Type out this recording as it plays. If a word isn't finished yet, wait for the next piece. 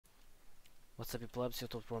What's up, people? I'm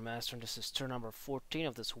YourTotalWarMaster, and this is turn number 14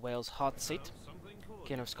 of this Wales Hotseat.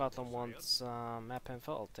 King of Scotland wants map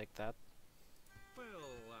info. I'll take that.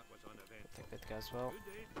 I'll take that guy as well.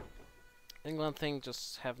 England thing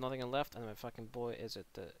just have nothing left, and my fucking boy, is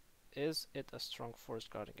it a strong force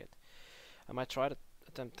guarding it? I might try to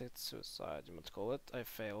attempted suicide, you might call it. I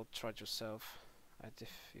failed. Try it yourself.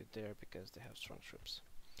 If you dare, because they have strong troops.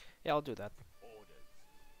 Yeah, I'll do that.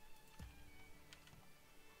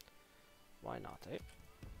 Why not, eh?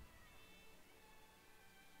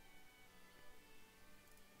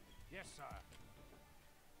 Yes, sir.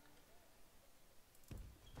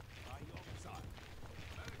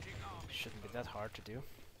 Shouldn't be that hard to do.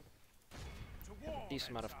 Have a decent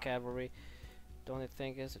amount of cavalry. The only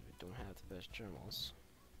thing is that we don't have the best generals.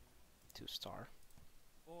 2-star.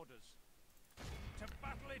 Orders. To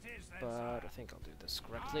battle it is, then, But sir. I think I'll do this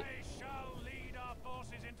correctly. I shall lead our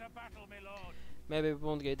forces into battle, my lord. Maybe we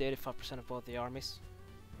won't get 85% of both the armies.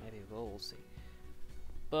 Maybe we will, we'll see.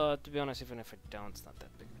 But to be honest, even if we don't, it's not that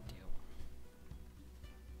big of a deal.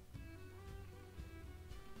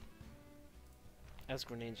 As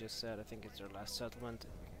Grenade just said, I think it's their last settlement,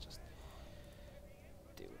 and we can just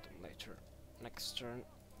deal with them later, next turn.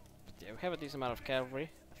 But yeah, we have a decent amount of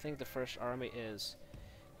cavalry. I think the first army has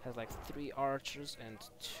like 3 archers and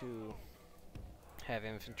 2 heavy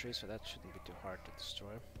infantry, so that shouldn't be too hard to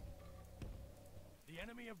destroy. The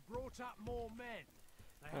enemy have brought up more men.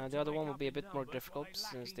 The other one will be a bit more difficult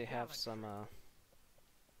since they have some. Okay,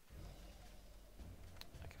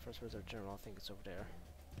 first, where's our general? I think it's over there.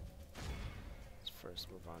 Let's first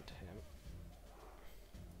move on to him.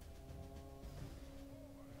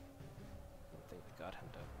 I don't think we got him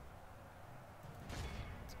though.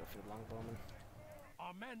 Let's go for the longbowman.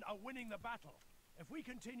 Our men are winning the battle. If we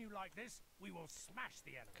continue like this, we will smash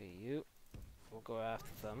the enemy. Okay, you. We'll go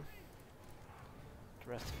after them. The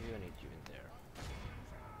rest of you, I need you in there.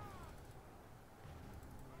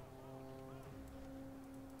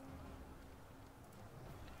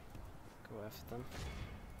 Go after them.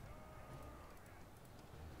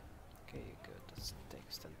 Okay, good. Let's take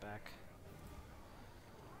a step back.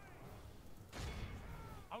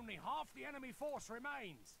 Only half the enemy force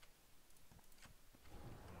remains.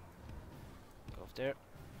 Go off there.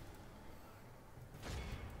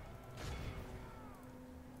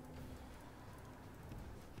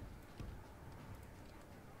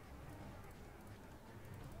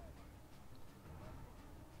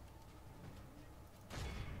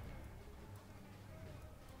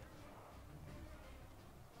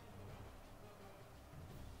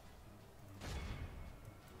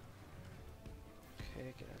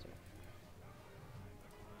 Okay, get out of there.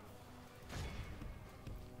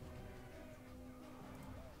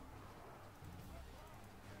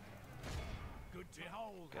 Good to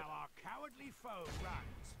behold how our cowardly foe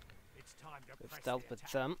runs. It's time to We've press dealt the with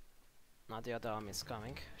attack. them. Now the other army is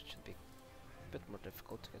coming. It should be a bit more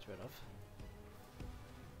difficult to get rid of.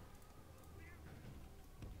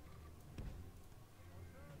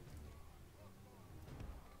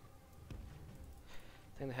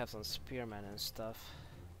 I think they have some spearmen and stuff.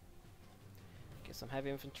 Get some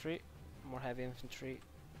heavy infantry, more heavy infantry,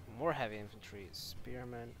 more heavy infantry,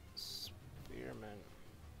 spearmen, spearmen,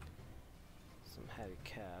 some heavy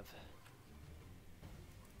cav.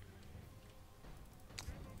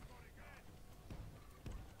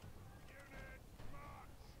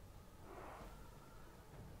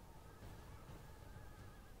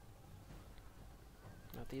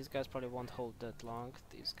 Now these guys probably won't hold that long.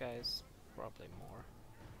 These guys probably more.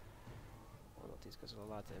 Although these guys are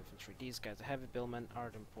a lot of infantry. These guys, the heavy billmen,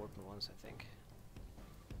 are the important ones, I think.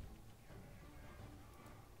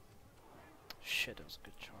 Shit, that was a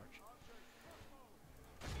good charge.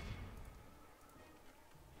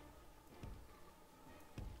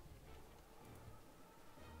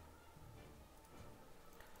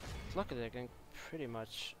 Luckily, they're getting pretty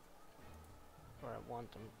much where I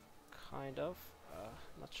want them, kind of.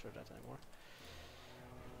 Not sure that anymore.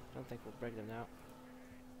 Don't think we'll break them now.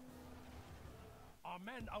 Our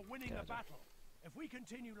men are winning Get the out there. battle. If we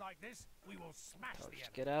continue like this, we will smash the Just enemy.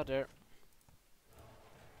 get out there.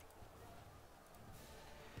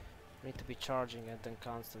 We need to be charging at them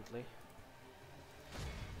constantly.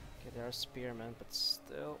 Okay, there are spearmen, but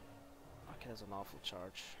still. Okay, that's an awful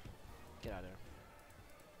charge. Get out of there.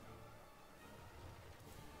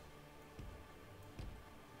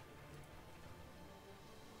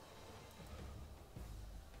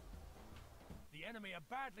 The enemy are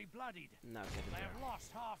badly bloodied. Now get in They there. have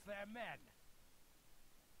lost half their men.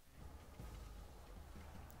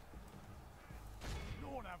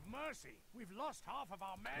 Lord have mercy. We've lost half of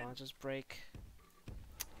our men. Come on, just break.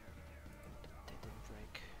 They didn't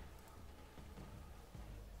break.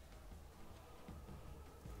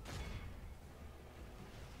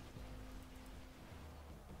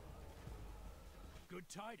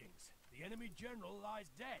 tidings. The enemy general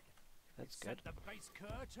lies dead. That's Sent good. the base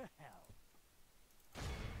cur to hell.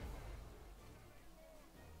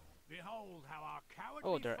 Behold how our cowardly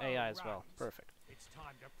Oh, they're foe AI as well. runs. Perfect. It's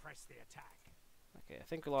time to press the attack. Okay, I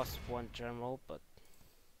think we lost one general, but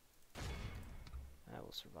I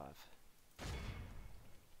will survive.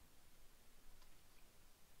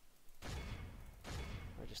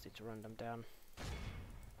 I just need to run them down.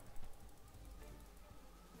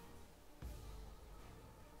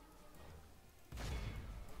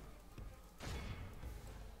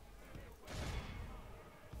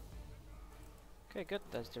 Okay, good.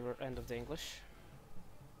 That's the end of the English.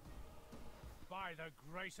 By the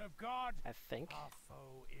grace of God, I think. our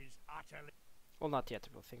foe is utterly... Well, not yet.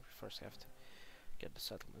 I think we first have to get the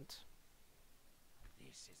settlement.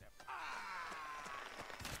 This is a...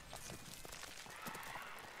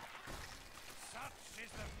 Such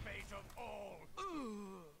is the fate of all.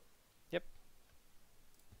 Yep.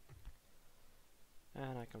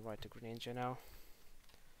 And I can write the Greninja now.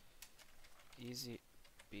 Easy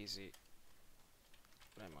peasy.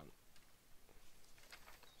 Lemon.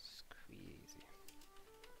 Squeezy.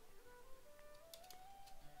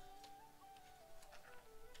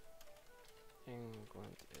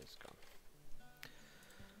 England is gone.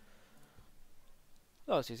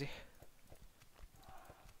 That was easy.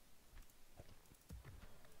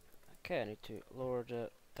 Okay, I need to lower the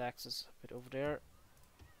taxes a bit over there.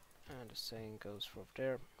 And the same goes for over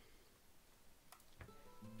there.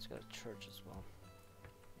 It's got a church as well.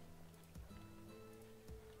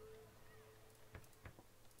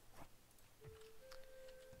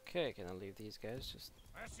 Okay, can I leave these guys? Just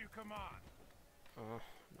As you command. no,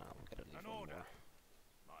 I'm gonna leave An one order, more.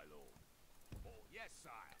 my lord. Oh, yes,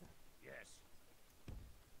 sire. Yes.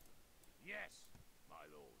 Yes, my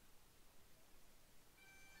lord.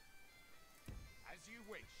 As you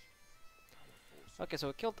wish. Okay, so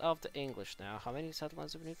we killed off the English now. How many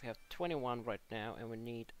settlements do we need? We have 21 right now, and we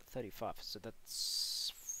need 35. So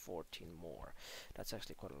that's 14 more. That's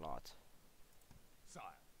actually quite a lot. Sire,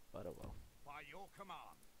 But oh well. by your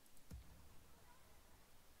command.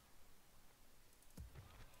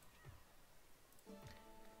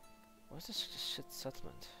 What's this shit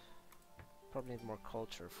settlement? Probably need more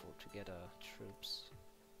culture to get troops.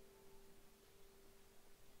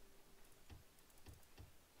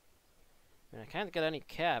 I mean, I can't get any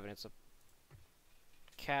cav, and it's a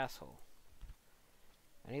castle.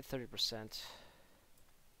 I need 30%.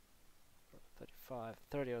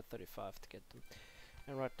 30 or 35 to get them.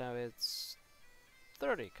 And right now it's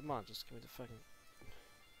 30. Come on, just give me the fucking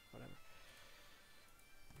whatever.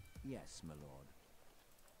 Yes, my lord.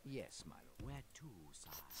 Yes, my lord. Where to,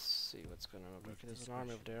 sire? Let's see what's going on over there. With Okay, there's an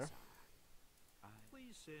army over there. discretion, sire.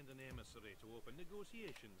 Please send an emissary to open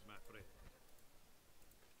negotiations, my friend.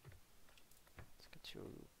 Let's get you.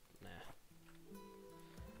 Nah.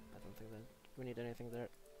 I don't think that we need anything there.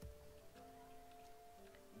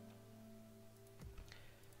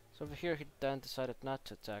 So over here he then decided not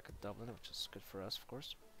to attack Dublin, which is good for us, of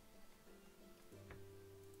course.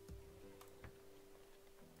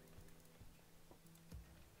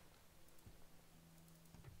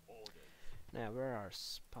 Now, where are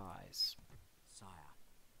spies? Sire.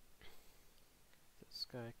 This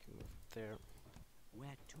guy can move there.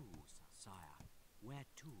 Where to, sire? Where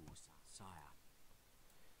to, sire?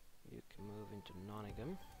 You can move into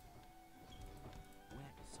Nottingham.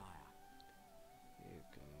 Where, sire? You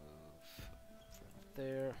can move from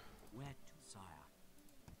there. Where to, sire?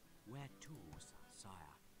 Where to,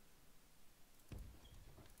 sire?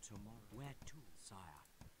 Tomorrow. Where to, sire?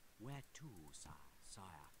 Where to, sire?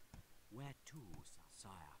 Where to,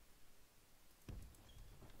 sire?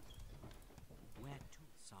 Where to,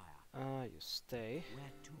 sire? You stay.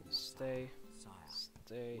 Where to, Stay. sire?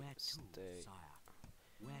 Stay. Where to, Stay. sire?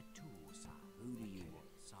 Where to, sire? Who do you want,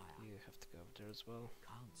 sire? You have to go over there as well.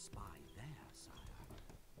 Can't spy there, sire.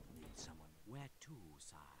 Need someone. Where to,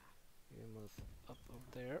 sire? You move up over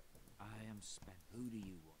there. I am spent. Who do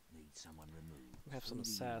you want? Need someone removed. We have some Who do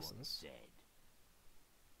you want assassins. dead.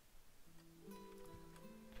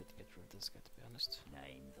 Pretty get rid of this guy, to be honest.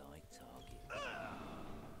 Name thy target.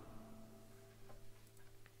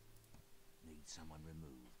 Need someone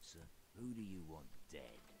removed, sir. Who do you want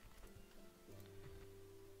dead?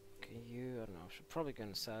 Okay, you, I don't know, should probably go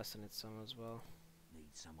and assassinate someone as well. Need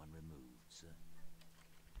someone removed, sir.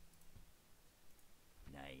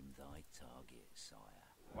 Name thy target, sire.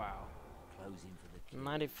 Wow. Closing for the kill.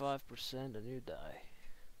 95% and you die.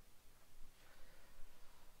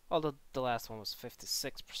 Although the last one was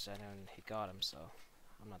 56% and he got him, so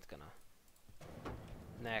I'm not gonna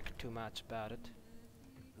nag too much about it.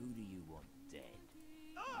 Who do you want dead?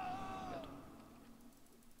 Good.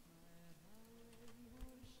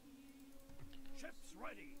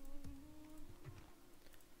 ready.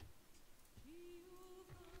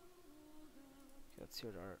 Let's see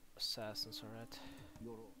what our assassins are at.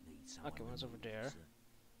 Need someone Okay, one's over removed, there.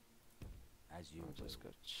 sir. As you I'll will. just go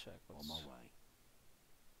check On what's... my way.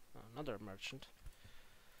 Oh, another merchant.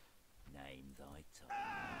 Name thy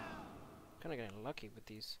tongue. Kinda getting lucky with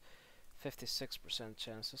these 56%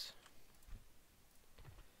 chances.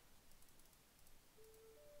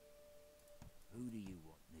 Who do you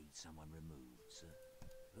want? Need someone removed, sir.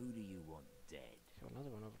 Who do you want dead? Okay, another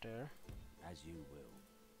one over there. As you will.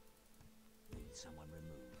 Need someone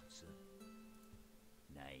removed, sir.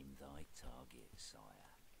 Name thy target, sire.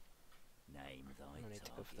 Name thy I need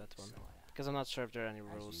to go for target, that one. sire. Because I'm not sure if there are any As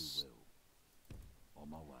rules you will. On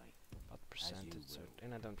my way. about percentage, will.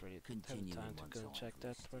 and I don't really have Continuing time to once go I've check that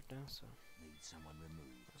listed. right now, so... Need someone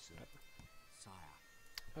removed, sir. whatever.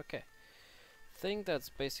 Sire. Okay. Think that's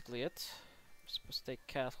basically it. We're supposed to take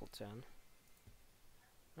Castleton.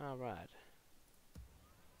 Alright.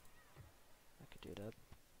 I could do that.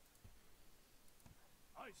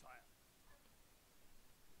 Aye, sire.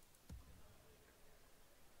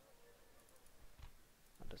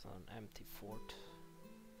 Oh, there's not an empty fort.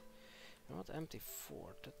 You know what? Empty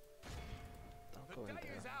fort. I'll go in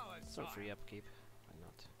there. Ours, It's not free upkeep. Why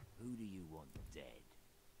not? Who do you want dead?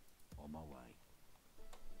 On my way.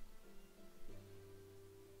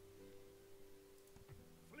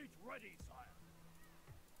 Fleet ready, sire.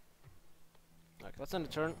 Okay, let's end the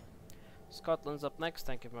turn. Scotland's up next.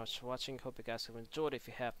 Thank you very much for watching. Hope you guys have enjoyed. If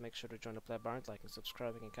you have, make sure to join the play bar, like and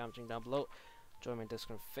subscribing and commenting down below. Join me in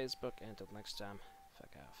Discord and Facebook. And until next time,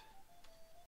 fuck off.